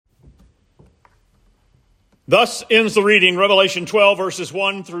Thus ends the reading, Revelation 12, verses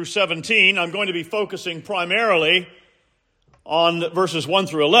 1 through 17. I'm going to be focusing primarily on verses 1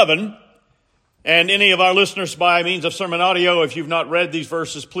 through 11. And any of our listeners by means of sermon audio, if you've not read these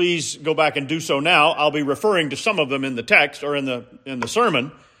verses, please go back and do so now. I'll be referring to some of them in the text or in the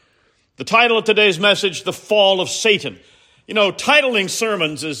sermon. The title of today's message, The Fall of Satan. You know, titling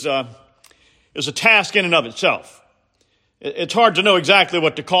sermons is a task in and of itself. It's hard to know exactly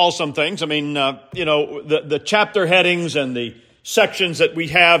what to call some things. I mean, the chapter headings and the sections that we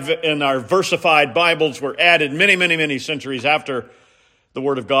have in our versified Bibles were added many centuries after the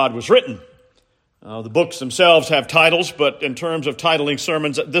Word of God was written. The books themselves have titles, but in terms of titling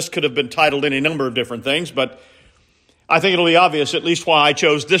sermons, this could have been titled any number of different things. But I think it'll be obvious at least why I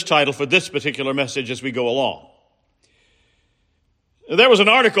chose this title for this particular message as we go along. There was an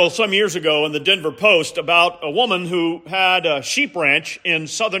article some years ago in the Denver Post about a woman who had a sheep ranch in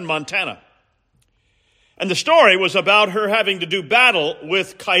southern Montana. And the story was about her having to do battle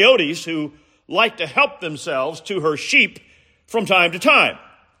with coyotes who like to help themselves to her sheep from time to time.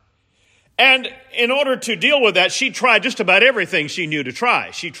 And in order to deal with that, she tried just about everything she knew to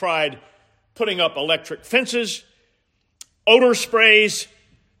try. She tried putting up electric fences, odor sprays,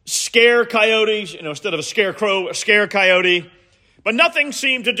 scare coyotes, instead of a scarecrow, a scare coyote. But nothing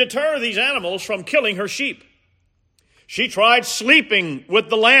seemed to deter these animals from killing her sheep. She tried sleeping with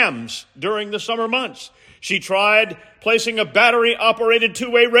the lambs during the summer months. She tried placing a battery-operated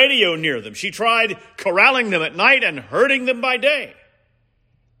two-way radio near them. She tried corralling them at night and herding them by day.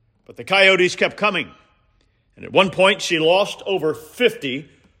 But the coyotes kept coming. And at one point, she lost over 50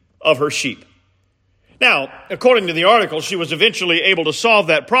 of her sheep. Now, according to the article, she was eventually able to solve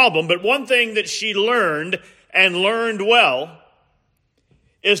that problem. But one thing that she learned, and learned well,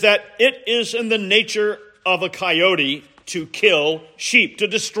 is that it is in the nature of a coyote to kill sheep, to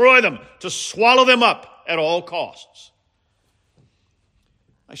destroy them, to swallow them up at all costs.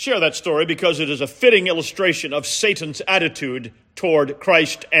 I share that story because it is a fitting illustration of Satan's attitude toward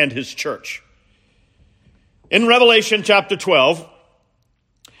Christ and his church. In Revelation chapter 12,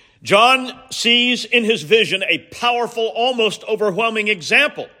 John sees in his vision a powerful, almost overwhelming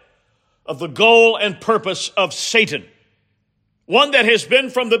example of the goal and purpose of Satan. One that has been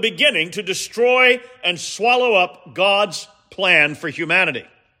from the beginning to destroy and swallow up God's plan for humanity.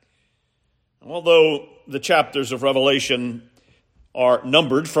 Although the chapters of Revelation are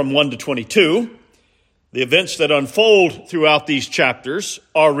numbered from 1 to 22, the events that unfold throughout these chapters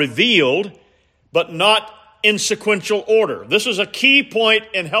are revealed, but not in sequential order. This is a key point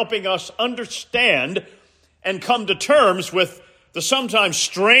in helping us understand and come to terms with the sometimes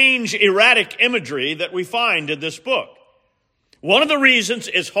strange, erratic imagery that we find in this book. One of the reasons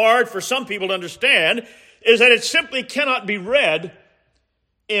it's hard for some people to understand is that it simply cannot be read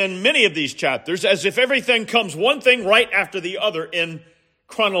in many of these chapters as if everything comes one thing right after the other in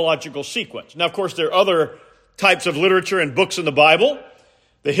chronological sequence. Now, of course, there are other types of literature and books in the Bible,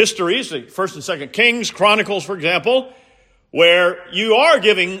 the histories, the 1st and 2nd Kings, Chronicles, for example, where you are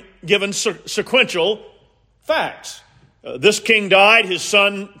given sequential facts. This king died, his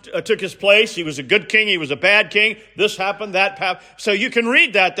son took his place, he was a good king, he was a bad king, this happened, that happened. So you can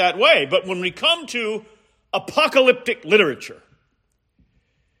read that way. But when we come to apocalyptic literature,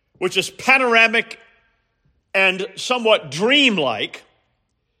 which is panoramic and somewhat dreamlike,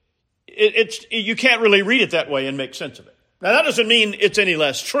 you can't really read it that way and make sense of it. Now, that doesn't mean it's any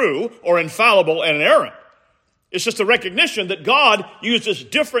less true or infallible and inerrant. It's just a recognition that God uses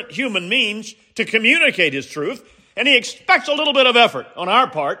different human means to communicate his truth, and he expects a little bit of effort on our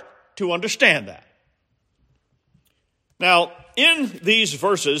part to understand that. Now, in these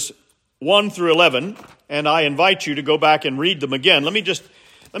verses 1 through 11, and I invite you to go back and read them again. Let me just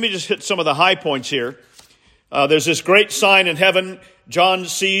hit some of the high points here. There's this great sign in heaven. John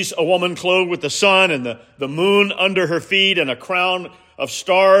sees a woman clothed with the sun and the moon under her feet and a crown of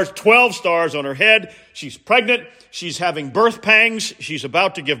stars, 12 stars on her head. She's pregnant. She's having birth pangs. She's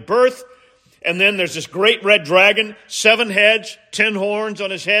about to give birth. And then there's this great red dragon, 7 heads, 10 horns on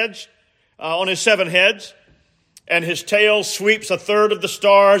his 7 heads. And his tail sweeps a third of the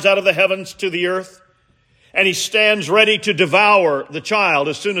stars out of the heavens to the earth. And he stands ready to devour the child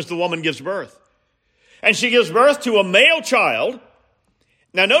as soon as the woman gives birth. And she gives birth to a male child.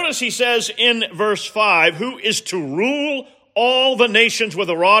 Now notice he says in verse 5, who is to rule all the nations with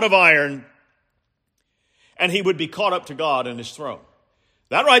a rod of iron, and he would be caught up to God in his throne.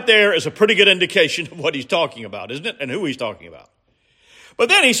 That right there is a pretty good indication of what he's talking about, isn't it? And who he's talking about. But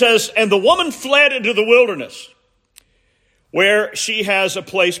then he says, and the woman fled into the wilderness, where she has a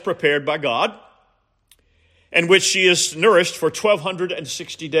place prepared by God, in which she is nourished for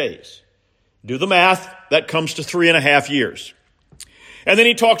 1,260 days. Do the math. That comes to 3.5 years. And then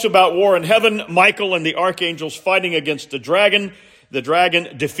he talks about war in heaven, Michael and the archangels fighting against the dragon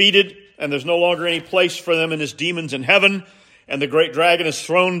defeated, and there's no longer any place for them and his demons in heaven, and the great dragon is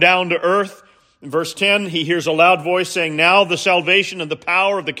thrown down to earth. In verse 10, he hears a loud voice saying, "Now the salvation and the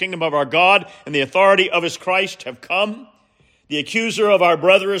power of the kingdom of our God and the authority of his Christ have come. The accuser of our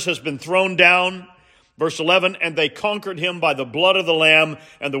brothers has been thrown down." Verse 11, "And they conquered him by the blood of the Lamb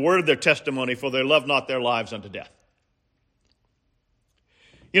and the word of their testimony, for they loved not their lives unto death."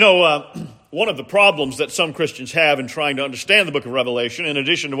 You know, one of the problems that some Christians have in trying to understand the book of Revelation, in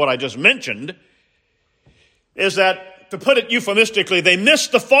addition to what I just mentioned, is that, to put it euphemistically, they miss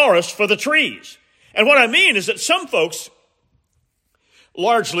the forest for the trees. And what I mean is that some folks,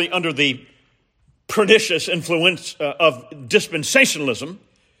 largely under the pernicious influence of dispensationalism,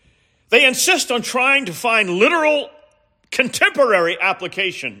 they insist on trying to find literal contemporary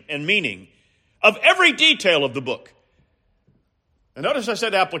application and meaning of every detail of the book. And notice I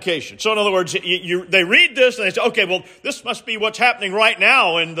said application. So in other words, they read this and they say, okay, well, this must be what's happening right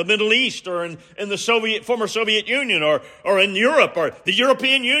now in the Middle East or in the former Soviet Union or in Europe or the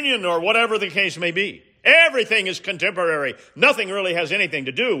European Union or whatever the case may be. Everything is contemporary. Nothing really has anything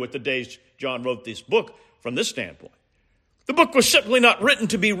to do with the days John wrote this book from this standpoint. The book was simply not written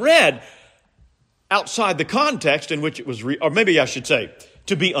to be read outside the context in which it was, or maybe I should say,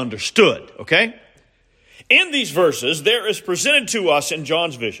 to be understood, okay? In these verses, there is presented to us in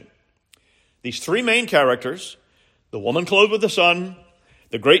John's vision these three main characters: the woman clothed with the sun,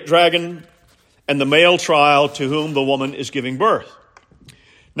 the great dragon, and the male child to whom the woman is giving birth.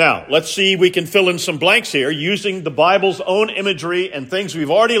 Now, let's see, we can fill in some blanks here using the Bible's own imagery and things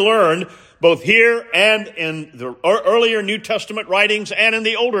we've already learned, both here and in the earlier New Testament writings and in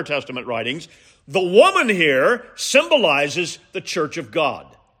the Older Testament writings. The woman here symbolizes the church of God,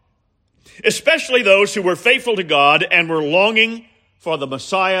 especially those who were faithful to God and were longing for the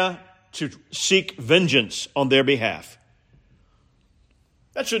Messiah to seek vengeance on their behalf.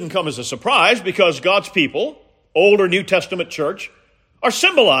 That shouldn't come as a surprise, because God's people, Old or New Testament church, are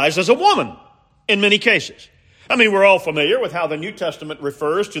symbolized as a woman in many cases. I mean, we're all familiar with how the New Testament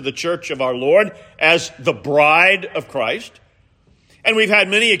refers to the church of our Lord as the bride of Christ. And we've had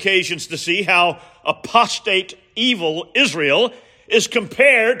many occasions to see how apostate, evil Israel is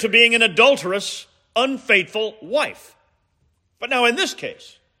compared to being an adulterous, unfaithful wife. But now in this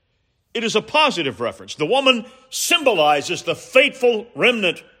case, it is a positive reference. The woman symbolizes the faithful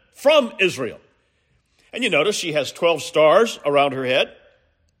remnant from Israel. And you notice she has 12 stars around her head,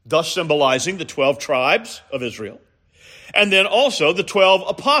 thus symbolizing the 12 tribes of Israel. And then also the 12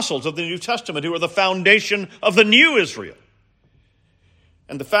 apostles of the New Testament, who are the foundation of the new Israel.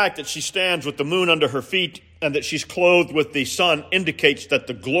 And the fact that she stands with the moon under her feet and that she's clothed with the sun indicates that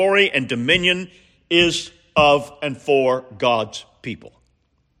the glory and dominion is of and for God's people.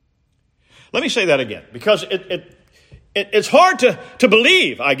 Let me say that again, because it's hard to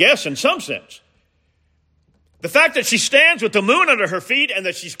believe, I guess, in some sense. The fact that she stands with the moon under her feet and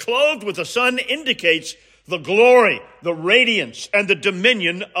that she's clothed with the sun indicates the glory, the radiance, and the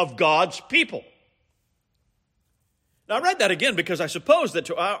dominion of God's people. Now, I read that again because I suppose that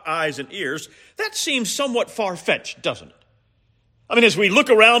to our eyes and ears, that seems somewhat far-fetched, doesn't it? I mean, as we look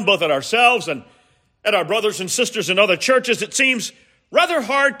around both at ourselves and at our brothers and sisters in other churches, it seems rather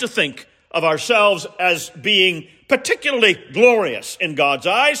hard to think of ourselves as being particularly glorious in God's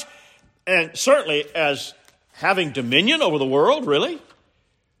eyes, and certainly as having dominion over the world, really.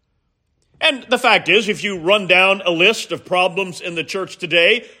 And the fact is, if you run down a list of problems in the church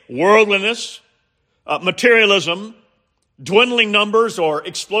today, worldliness, materialism, dwindling numbers or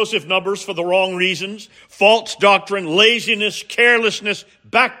explosive numbers for the wrong reasons, false doctrine, laziness, carelessness,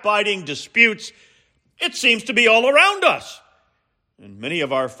 backbiting, disputes, it seems to be all around us. And many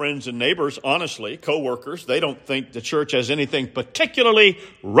of our friends and neighbors, honestly, co-workers, they don't think the church has anything particularly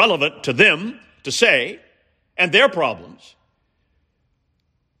relevant to them to say and their problems.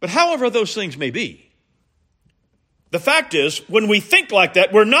 But however those things may be, the fact is, when we think like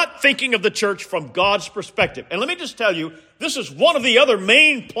that, we're not thinking of the church from God's perspective. And let me just tell you, this is one of the other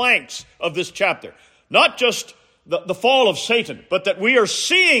main planks of this chapter. Not just the fall of Satan, but that we are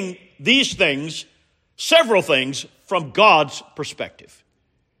seeing these things, several things, from God's perspective.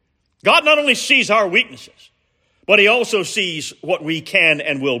 God not only sees our weaknesses, but he also sees what we can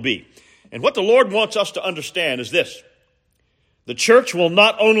and will be. And what the Lord wants us to understand is this: the church will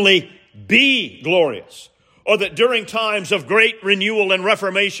not only be glorious, or that during times of great renewal and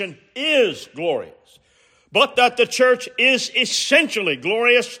reformation is glorious, but that the church is essentially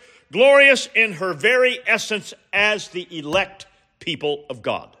glorious, glorious in her very essence as the elect people of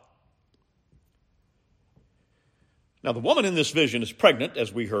God. Now, the woman in this vision is pregnant,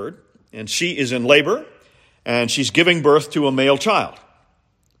 as we heard, and she is in labor, and she's giving birth to a male child.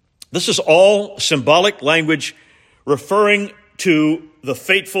 This is all symbolic language referring to the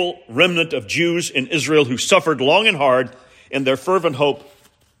faithful remnant of Jews in Israel who suffered long and hard in their fervent hope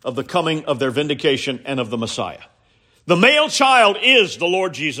of the coming of their vindication and of the Messiah. The male child is the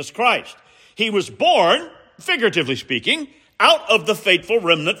Lord Jesus Christ. He was born, figuratively speaking, out of the faithful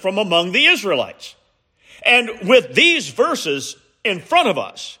remnant from among the Israelites. And with these verses in front of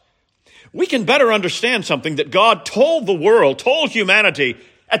us, we can better understand something that God told the world, told humanity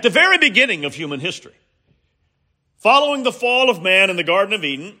at the very beginning of human history. Following the fall of man in the Garden of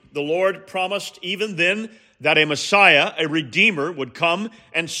Eden, the Lord promised even then that a Messiah, a Redeemer, would come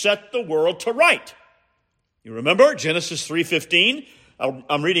and set the world to right. You remember Genesis 3:15?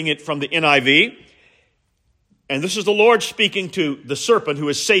 I'm reading it from the NIV. And this is the Lord speaking to the serpent, who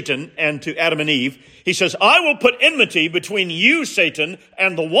is Satan, and to Adam and Eve. He says, I will put enmity between you, Satan,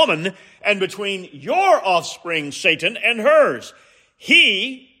 and the woman, and between your offspring, Satan, and hers.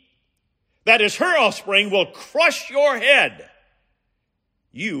 He, that is her offspring, will crush your head.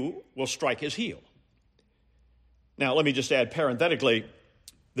 You will strike his heel. Now, let me just add parenthetically,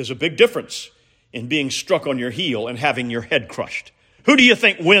 there's a big difference in being struck on your heel and having your head crushed. Who do you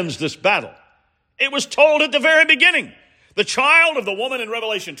think wins this battle? It was told at the very beginning. The child of the woman in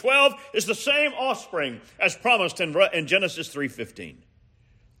Revelation 12 is the same offspring as promised in Genesis 3:15.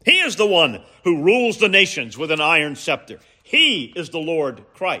 He is the one who rules the nations with an iron scepter. He is the Lord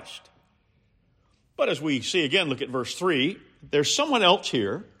Christ. But as we see again, look at verse 3, there's someone else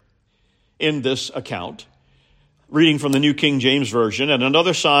here in this account. Reading from the New King James Version, and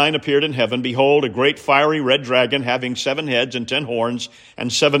another sign appeared in heaven. Behold, a great fiery red dragon having 7 heads and 10 horns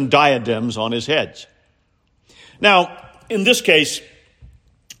and 7 diadems on his heads. Now, in this case,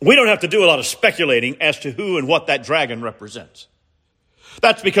 we don't have to do a lot of speculating as to who and what that dragon represents.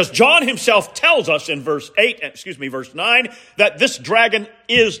 That's because John himself tells us in verse 9, that this dragon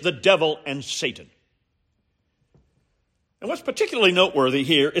is the devil and Satan. And what's particularly noteworthy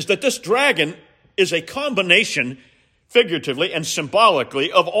here is that this dragon is a combination, figuratively and symbolically,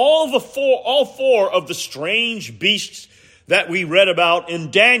 of all four of the strange beasts that we read about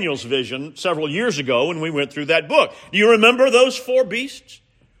in Daniel's vision several years ago when we went through that book. Do you remember those 4 beasts?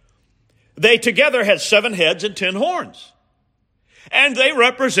 They together had 7 heads and 10 horns. And they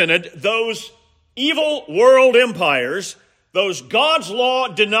represented those evil world empires, those God's law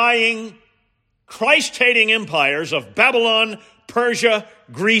denying, Christ-hating empires of Babylon, Persia,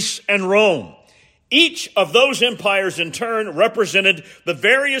 Greece, and Rome. Each of those empires in turn represented the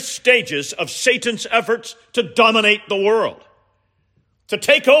various stages of Satan's efforts to dominate the world, to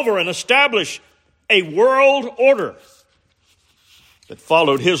take over and establish a world order that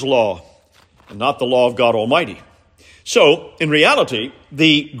followed his law and not the law of God Almighty. So, in reality,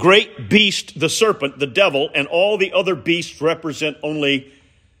 the great beast, the serpent, the devil, and all the other beasts represent only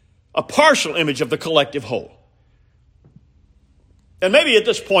a partial image of the collective whole. And maybe at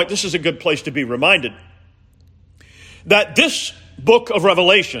this point, this is a good place to be reminded that this book of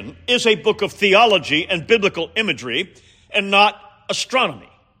Revelation is a book of theology and biblical imagery and not astronomy.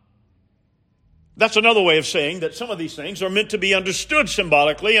 That's another way of saying that some of these things are meant to be understood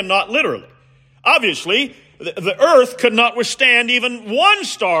symbolically and not literally. Obviously, the earth could not withstand even one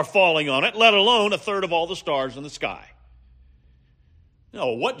star falling on it, let alone a third of all the stars in the sky.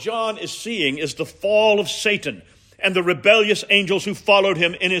 No, what John is seeing is the fall of Satan and the rebellious angels who followed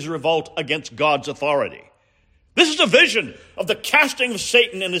him in his revolt against God's authority. This is a vision of the casting of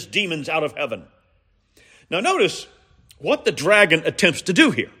Satan and his demons out of heaven. Now notice what the dragon attempts to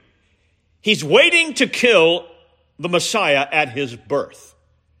do here. He's waiting to kill the Messiah at his birth.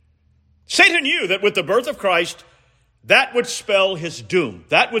 Satan knew that with the birth of Christ, that would spell his doom.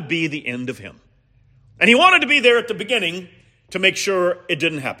 That would be the end of him. And he wanted to be there at the beginning to make sure it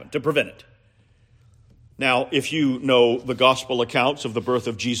didn't happen, to prevent it. Now, if you know the gospel accounts of the birth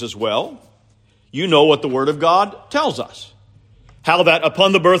of Jesus well, you know what the Word of God tells us. How that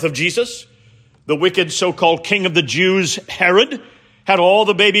upon the birth of Jesus, the wicked so-called king of the Jews, Herod, had all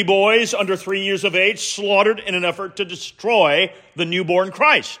the baby boys under 3 years of age slaughtered in an effort to destroy the newborn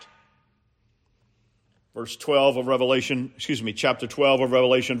Christ. Chapter 12 of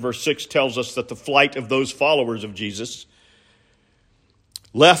Revelation, verse 6 tells us that the flight of those followers of Jesus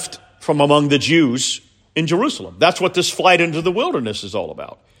left from among the Jews in Jerusalem. That's what this flight into the wilderness is all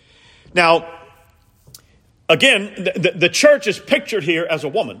about. Now, again, the church is pictured here as a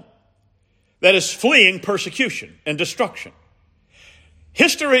woman that is fleeing persecution and destruction.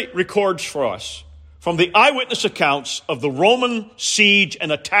 History records for us from the eyewitness accounts of the Roman siege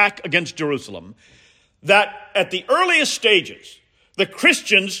and attack against Jerusalem that at the earliest stages, the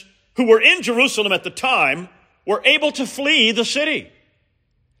Christians who were in Jerusalem at the time were able to flee the city.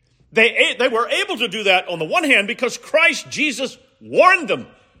 They were able to do that on the one hand because Christ Jesus warned them.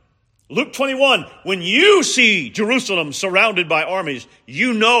 Luke 21, when you see Jerusalem surrounded by armies,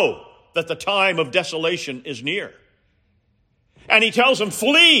 you know that the time of desolation is near. And he tells them,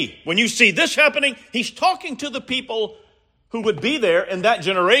 flee. When you see this happening, he's talking to the people who would be there in that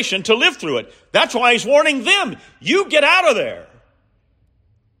generation to live through it. That's why he's warning them. You get out of there.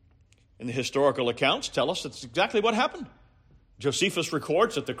 And the historical accounts tell us that's exactly what happened. Josephus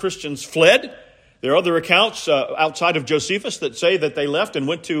records that the Christians fled. There are other accounts outside of Josephus that say that they left and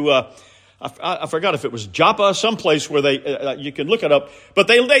went to, I forgot if it was Joppa, someplace where they, you can look it up, but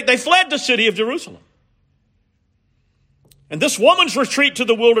they fled the city of Jerusalem. And this woman's retreat to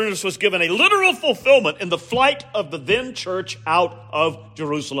the wilderness was given a literal fulfillment in the flight of the then church out of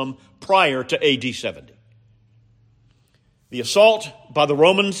Jerusalem prior to AD 70. The assault by the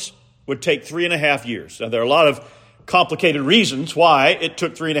Romans would take 3.5 years. Now, there are a lot of complicated reasons why it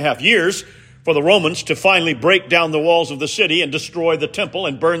took 3.5 years for the Romans to finally break down the walls of the city and destroy the temple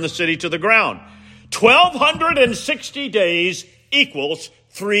and burn the city to the ground. 1,260 days equals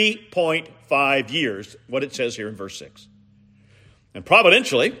 3.5 years, what it says here in verse 6. And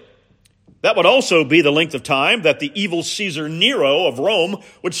providentially, that would also be the length of time that the evil Caesar Nero of Rome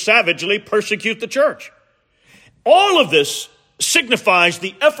would savagely persecute the church. All of this signifies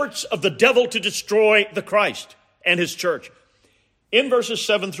the efforts of the devil to destroy the Christ and his church. In verses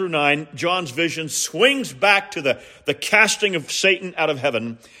 7 through 9, John's vision swings back to the casting of Satan out of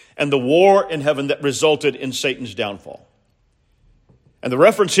heaven and the war in heaven that resulted in Satan's downfall. And the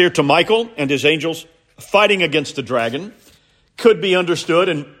reference here to Michael and his angels fighting against the dragon could be understood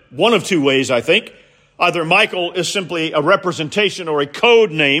in one of two ways, I think. Either Michael is simply a representation or a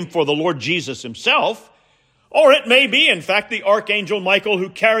code name for the Lord Jesus himself, or it may be, in fact, the archangel Michael who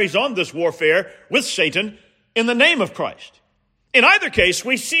carries on this warfare with Satan in the name of Christ. In either case,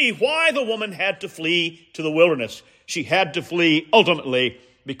 we see why the woman had to flee to the wilderness. She had to flee ultimately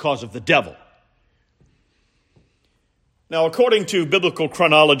because of the devil. Now, according to biblical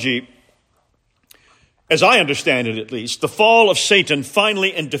chronology, as I understand it at least, the fall of Satan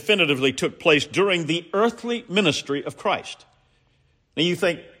finally and definitively took place during the earthly ministry of Christ. Now you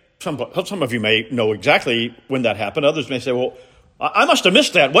think, some of you may know exactly when that happened. Others may say, well, I must have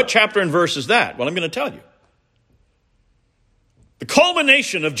missed that. What chapter and verse is that? Well, I'm going to tell you. The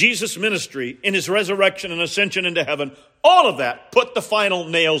culmination of Jesus' ministry in his resurrection and ascension into heaven, all of that put the final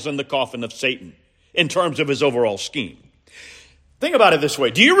nails in the coffin of Satan in terms of his overall scheme. Think about it this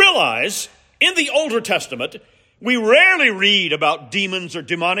way. Do you realize in the Older Testament, we rarely read about demons or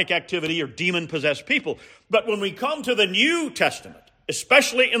demonic activity or demon-possessed people. But when we come to the New Testament,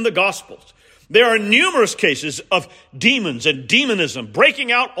 especially in the Gospels, there are numerous cases of demons and demonism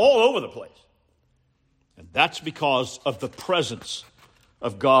breaking out all over the place. And that's because of the presence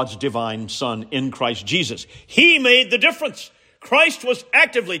of God's divine Son in Christ Jesus. He made the difference. Christ was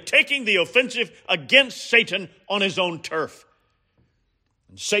actively taking the offensive against Satan on his own turf.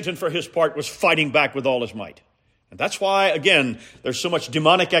 And Satan, for his part, was fighting back with all his might. And that's why, again, there's so much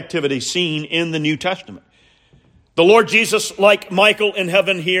demonic activity seen in the New Testament. The Lord Jesus, like Michael in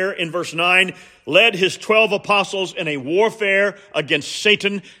heaven here in verse 9, led his 12 apostles in a warfare against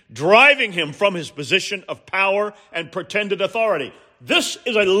Satan, driving him from his position of power and pretended authority. This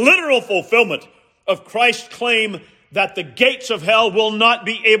is a literal fulfillment of Christ's claim that the gates of hell will not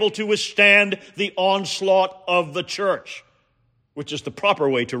be able to withstand the onslaught of the church, which is the proper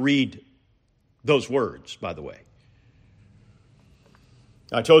way to read those words, by the way.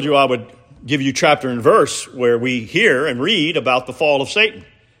 I told you I would give you chapter and verse where we hear and read about the fall of Satan.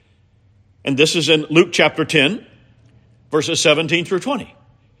 And this is in Luke chapter 10, verses 17 through 20.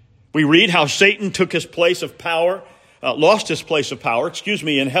 We read how Satan took his place of power, lost his place of power,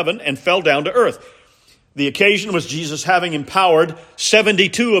 in heaven and fell down to earth. The occasion was Jesus having empowered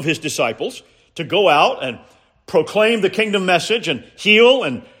 72 of his disciples to go out and proclaim the kingdom message and heal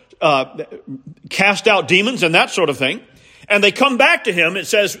and cast out demons and that sort of thing. And they come back to him. It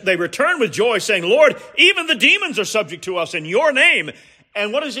says they return with joy saying, Lord, even the demons are subject to us in your name.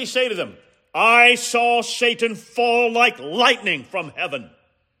 And what does he say to them? I saw Satan fall like lightning from heaven.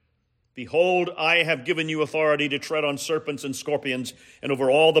 Behold, I have given you authority to tread on serpents and scorpions and over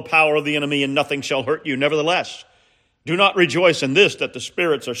all the power of the enemy, and nothing shall hurt you. Nevertheless, do not rejoice in this, that the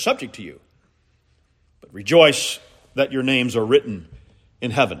spirits are subject to you, but rejoice that your names are written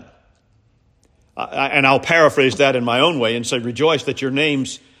in heaven. And I'll paraphrase that in my own way and say, rejoice that your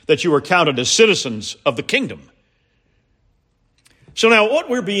names, that you are counted as citizens of the kingdom. So now what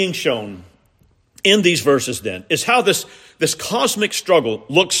we're being shown in these verses then is how this cosmic struggle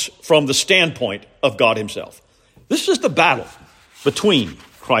looks from the standpoint of God himself. This is the battle between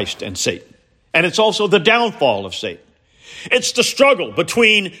Christ and Satan. And it's also the downfall of Satan. It's the struggle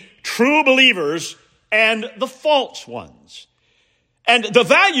between true believers and the false ones. And the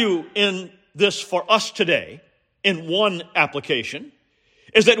value in this for us today, in one application,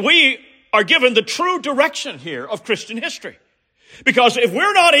 is that we are given the true direction here of Christian history. Because if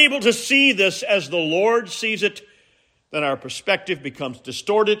we're not able to see this as the Lord sees it, then our perspective becomes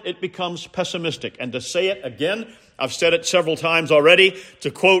distorted, it becomes pessimistic. And to say it again, I've said it several times already,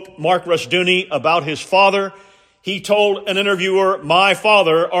 to quote Mark Rushdoony about his father, he told an interviewer, my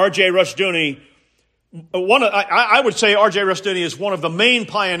father, R.J. Rushdoony, I would say R.J. Rushdoony is one of the main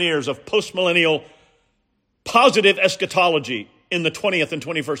pioneers of postmillennial positive eschatology in the 20th and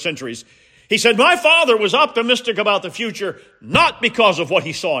 21st centuries. He said, my father was optimistic about the future, not because of what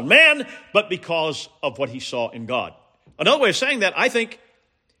he saw in man, but because of what he saw in God. Another way of saying that, I think,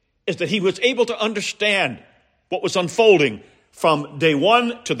 is that he was able to understand what was unfolding from day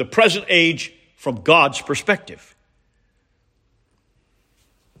one to the present age from God's perspective.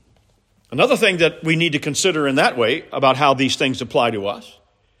 Another thing that we need to consider in that way about how these things apply to us,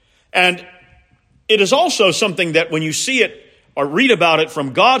 and it is also something that when you see it or read about it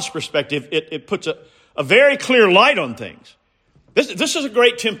from God's perspective, it puts a very clear light on things. This is a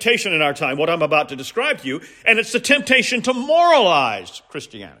great temptation in our time, what I'm about to describe to you, and it's the temptation to moralize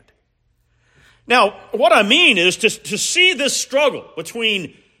Christianity. Now, what I mean is to see this struggle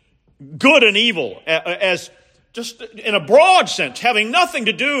between good and evil as just in a broad sense, having nothing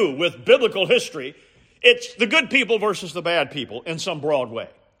to do with biblical history. It's the good people versus the bad people in some broad way.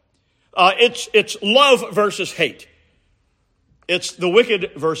 It's love versus hate. It's the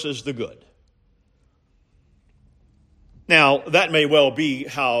wicked versus the good. Now, that may well be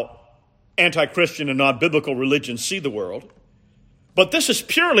how anti-Christian and non-biblical religions see the world, but this is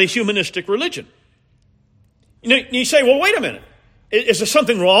purely humanistic religion. You say, well, wait a minute. Is there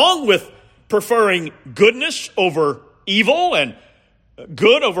something wrong with preferring goodness over evil and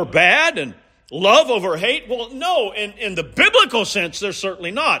good over bad and love over hate? Well, no, in the biblical sense, there's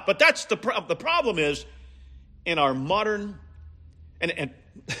certainly not. But that's the problem is in our modern, and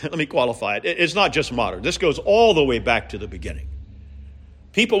let me qualify it. It's not just modern. This goes all the way back to the beginning.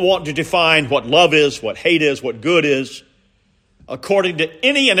 People want to define what love is, what hate is, what good is, according to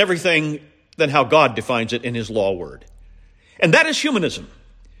any and everything than how God defines it in his law word. And that is humanism.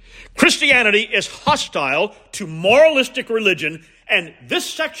 Christianity is hostile to moralistic religion, and this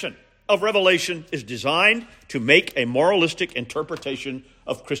section of Revelation is designed to make a moralistic interpretation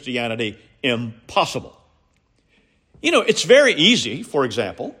of Christianity impossible. It's very easy, for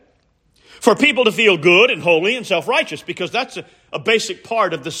example, for people to feel good and holy and self-righteous because that's a basic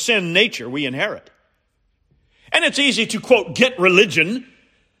part of the sin nature we inherit. And it's easy to, quote, get religion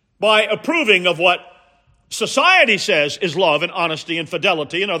by approving of what society says is love and honesty and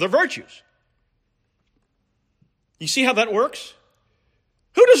fidelity and other virtues. You see how that works?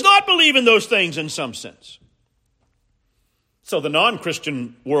 Who does not believe in those things in some sense? So the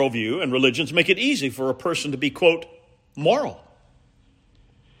non-Christian worldview and religions make it easy for a person to be, quote, moral.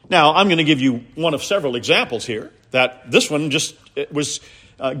 Now, I'm going to give you one of several examples here that this one just was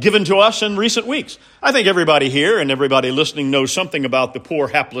given to us in recent weeks. I think everybody here and everybody listening knows something about the poor,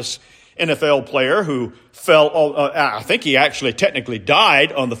 hapless NFL player who fell, I think he actually technically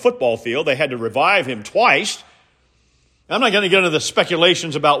died on the football field. They had to revive him twice. I'm not going to get into the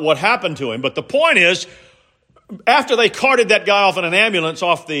speculations about what happened to him, but the point is, after they carted that guy off in an ambulance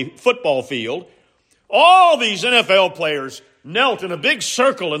off the football field, all these NFL players knelt in a big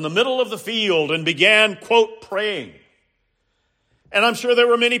circle in the middle of the field and began, quote, praying. And I'm sure there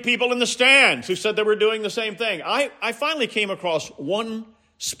were many people in the stands who said they were doing the same thing. I finally came across one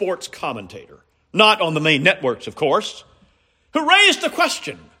sports commentator, not on the main networks, of course, who raised the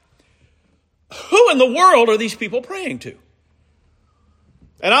question, who in the world are these people praying to?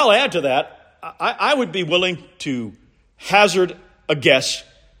 And I'll add to that, I would be willing to hazard a guess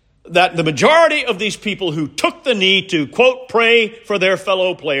that the majority of these people who took the knee to, quote, pray for their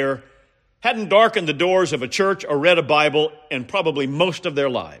fellow player hadn't darkened the doors of a church or read a Bible in probably most of their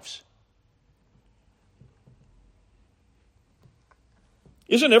lives.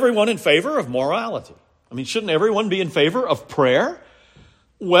 Isn't everyone in favor of morality? I mean, shouldn't everyone be in favor of prayer?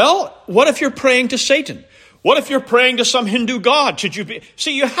 Well, what if you're praying to Satan? What if you're praying to some Hindu god? Should you be?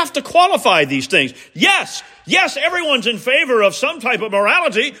 See, you have to qualify these things. Yes, everyone's in favor of some type of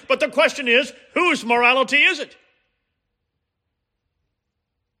morality, but the question is, whose morality is it?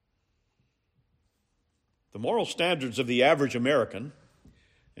 The moral standards of the average American,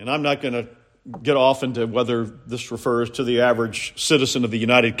 and I'm not going to get off into whether this refers to the average citizen of the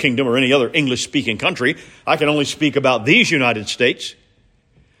United Kingdom or any other English-speaking country. I can only speak about these United States.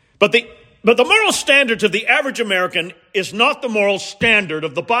 But the moral standards of the average American is not the moral standard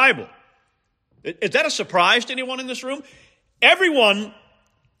of the Bible. Is that a surprise to anyone in this room? Everyone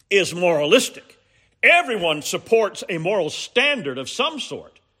is moralistic. Everyone supports a moral standard of some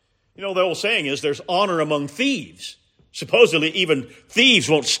sort. You know, the old saying is there's honor among thieves. Supposedly, even thieves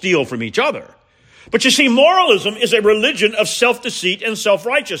won't steal from each other. But you see, moralism is a religion of self-deceit and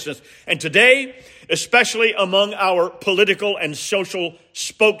self-righteousness. And today, especially among our political and social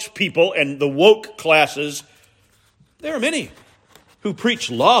spokespeople and the woke classes, there are many who preach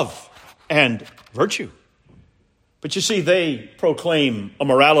love and virtue. But you see, they proclaim a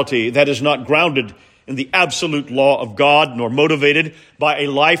morality that is not grounded in the absolute law of God, nor motivated by a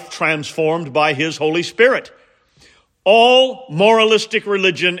life transformed by His Holy Spirit. All moralistic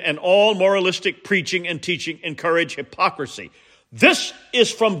religion and all moralistic preaching and teaching encourage hypocrisy. This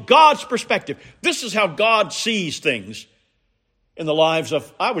is from God's perspective. This is how God sees things in the lives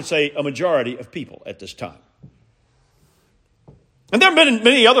of, I would say, a majority of people at this time. And there have been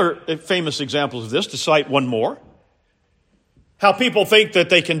many other famous examples of this, to cite one more. How people think that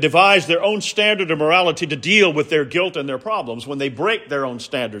they can devise their own standard of morality to deal with their guilt and their problems when they break their own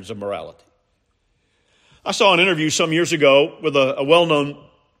standards of morality. I saw an interview some years ago with a well-known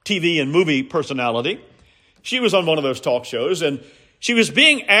TV and movie personality. She was on one of those talk shows, and she was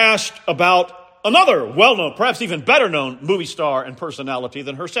being asked about another well-known, perhaps even better-known movie star and personality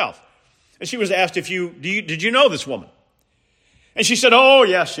than herself. And she was asked, did you know this woman? And she said, oh,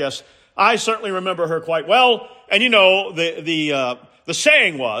 yes, I certainly remember her quite well. And you know, the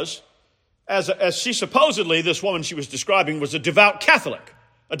saying was, as she supposedly, this woman she was describing was a devout Catholic,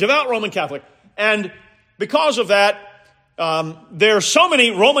 a devout Roman Catholic. And because of that, there are so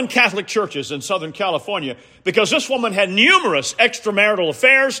many Roman Catholic churches in Southern California because this woman had numerous extramarital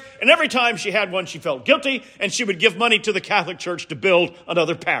affairs, and every time she had one, she felt guilty, and she would give money to the Catholic Church to build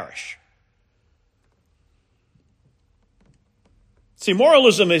another parish. See,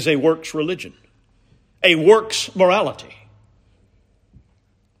 moralism is a works religion, a works morality.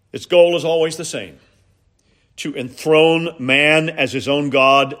 Its goal is always the same: to enthrone man as his own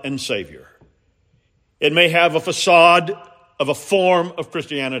God and Savior. It may have a facade of a form of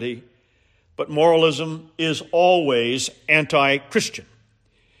Christianity, but moralism is always anti-Christian.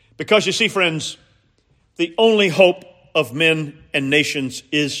 Because you see, friends, the only hope of men and nations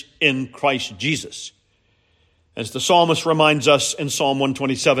is in Christ Jesus. As the psalmist reminds us in Psalm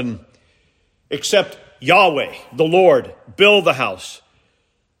 127, except Yahweh, the Lord, build the house,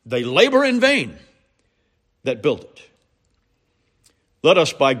 they labor in vain that build it. Let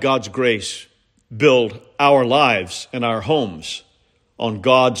us, by God's grace, build our lives and our homes on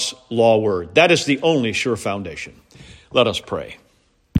God's law word. That is the only sure foundation. Let us pray.